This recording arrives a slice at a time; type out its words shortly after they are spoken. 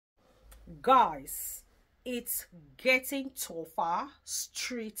Guys, it's getting tougher,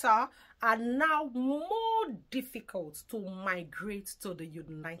 stricter, and now more difficult to migrate to the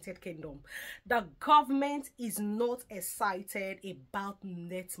United Kingdom. The government is not excited about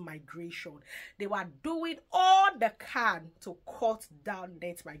net migration. They were doing all they can to cut down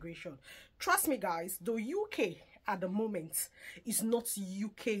net migration. Trust me, guys, the UK at the moment is not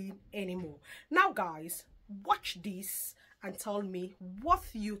UK anymore. Now, guys, watch this and tell me what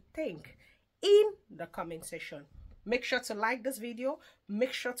you think in the comment section. Make sure to like this video,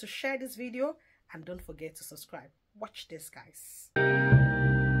 make sure to share this video, and don't forget to subscribe. Watch this, guys.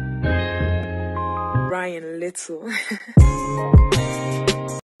 Ryan Little.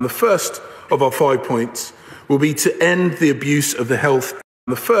 The first of our 5 points will be to end the abuse of the health.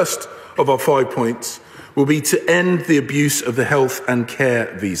 The first of our 5 points will be to end the abuse of the health and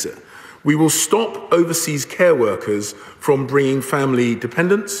care visa. We will stop overseas care workers from bringing family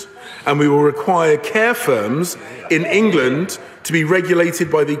dependents, and we will require care firms in England to be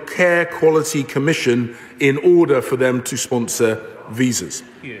regulated by the Care Quality Commission in order for them to sponsor visas.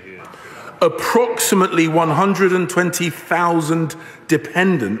 Approximately 120,000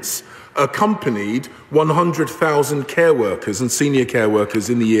 dependents accompanied 100,000 care workers and senior care workers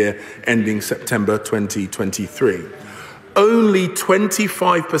in the year ending September 2023. Only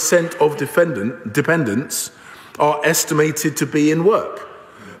 25% of dependents are estimated to be in work,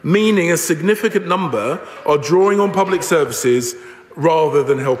 meaning a significant number are drawing on public services rather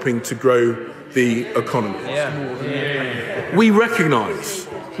than helping to grow the economy. We recognise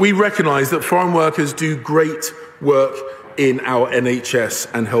that foreign workers do great work in our NHS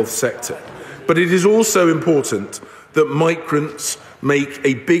and health sector, but it is also important that migrants make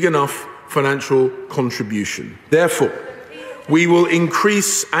a big enough financial contribution. Therefore, we will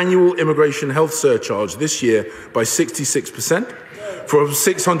increase annual immigration health surcharge this year by 66%, from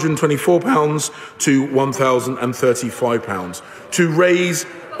 £624 to £1,035, to raise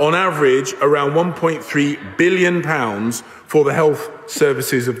on average around £1.3 billion for the health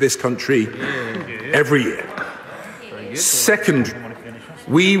services of this country every year. Second,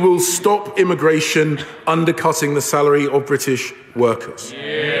 we will stop immigration undercutting the salary of British workers.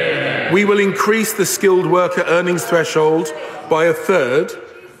 We will increase the skilled worker earnings threshold by a third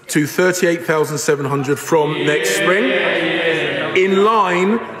to £38,700 from next spring, in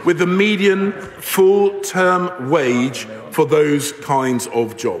line with the median full-term wage for those kinds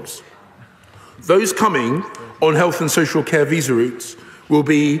of jobs. Those coming on health and social care visa routes will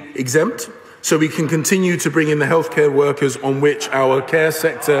be exempt, so we can continue to bring in the healthcare workers on which our care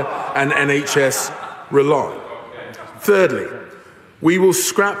sector and NHS rely. Thirdly, we will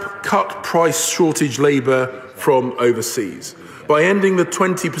scrap cut-price shortage labour from overseas by ending the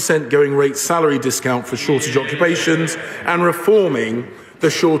 20% going rate salary discount for shortage occupations and reforming the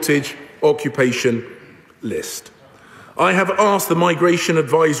shortage occupation list. I have asked the Migration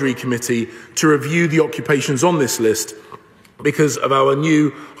Advisory Committee to review the occupations on this list because of our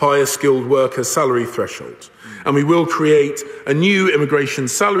new higher skilled worker salary threshold, and we will create a new immigration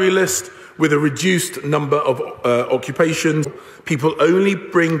salary list with a reduced number of occupations. People only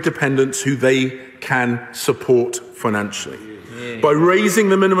bring dependents who they can support financially. By raising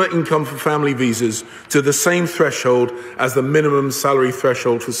the minimum income for family visas to the same threshold as the minimum salary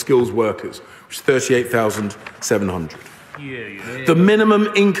threshold for skills workers, which is £38,700. The minimum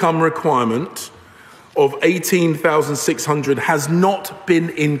income requirement of £18,600 has not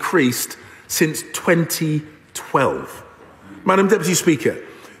been increased since 2012. Madam Deputy Speaker,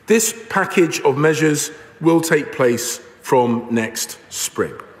 this package of measures will take place from next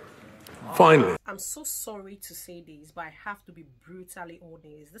spring. Finally, I'm so sorry to say this, but I have to be brutally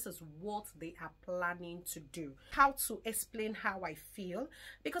honest. This is what they are planning to do. How to explain how I feel?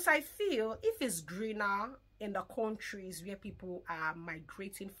 Because I feel if it's greener in the countries where people are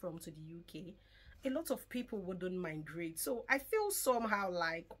migrating from to the UK, a lot of people wouldn't migrate. So I feel somehow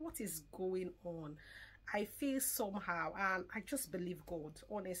like, what is going on? I feel somehow, and I just believe God,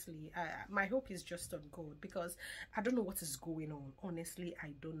 honestly. My hope is just on God, because I don't know what is going on. Honestly,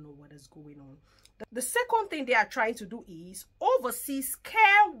 I don't know what is going on. The second thing they are trying to do is overseas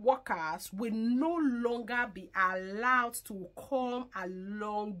care workers will no longer be allowed to come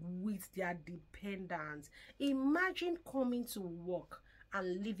along with their dependents. Imagine coming to work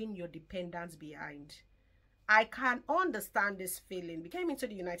and leaving your dependents behind. I can understand this feeling. We came into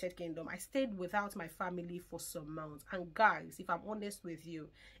the United Kingdom. I stayed without my family for some months. And guys, if I'm honest with you,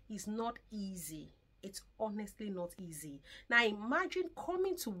 it's not easy. It's honestly not easy. Now imagine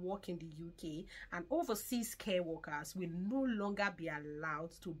coming to work in the UK and overseas care workers will no longer be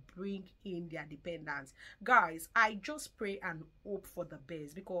allowed to bring in their dependents. Guys, I just pray and hope for the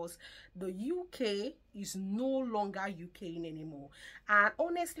best, because the UK is no longer UKing anymore. And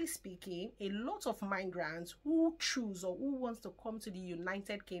honestly speaking, a lot of migrants who choose or who wants to come to the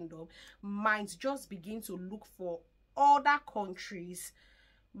United Kingdom might just begin to look for other countries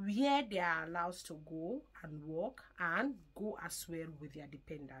where they are allowed to go and work and go as well with their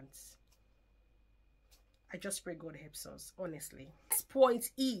dependents. I just pray God helps us, honestly. Next point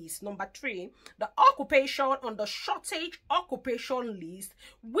is number 3, the occupation on the shortage occupation list,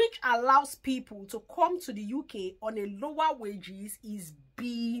 which allows people to come to the UK on a lower wages, is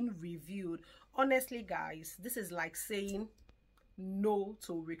being reviewed. Honestly, guys, this is like saying no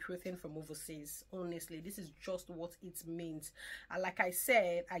to recruiting from overseas. Honestly, this is just what it means. And like I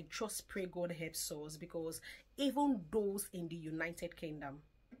said, I just pray God helps us, because even those in the United Kingdom,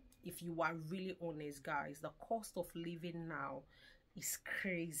 if you are really honest, guys, the cost of living now is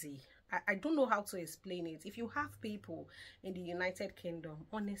crazy. I don't know how to explain it. If you have people in the United Kingdom,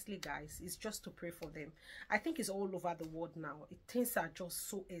 honestly, guys, it's just to pray for them. I think it's all over the world now. Things are just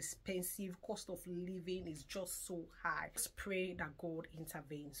so expensive. Cost of living is just so high. Just pray that God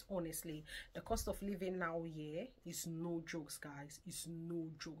intervenes. Honestly, the cost of living now here is no jokes, guys. It's no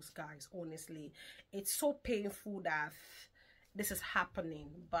jokes, guys. Honestly, it's so painful that this is happening,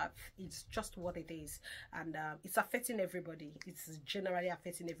 but it's just what it is. And it's affecting everybody. It's generally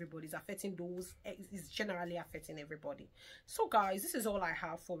affecting everybody. It's affecting those, it's generally affecting everybody. So guys, this is all I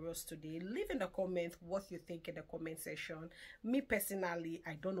have for us today. Leave in the comment what you think in the comment section. Me personally,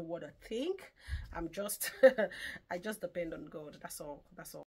 I don't know what I think. I'm just I just depend on God. That's all.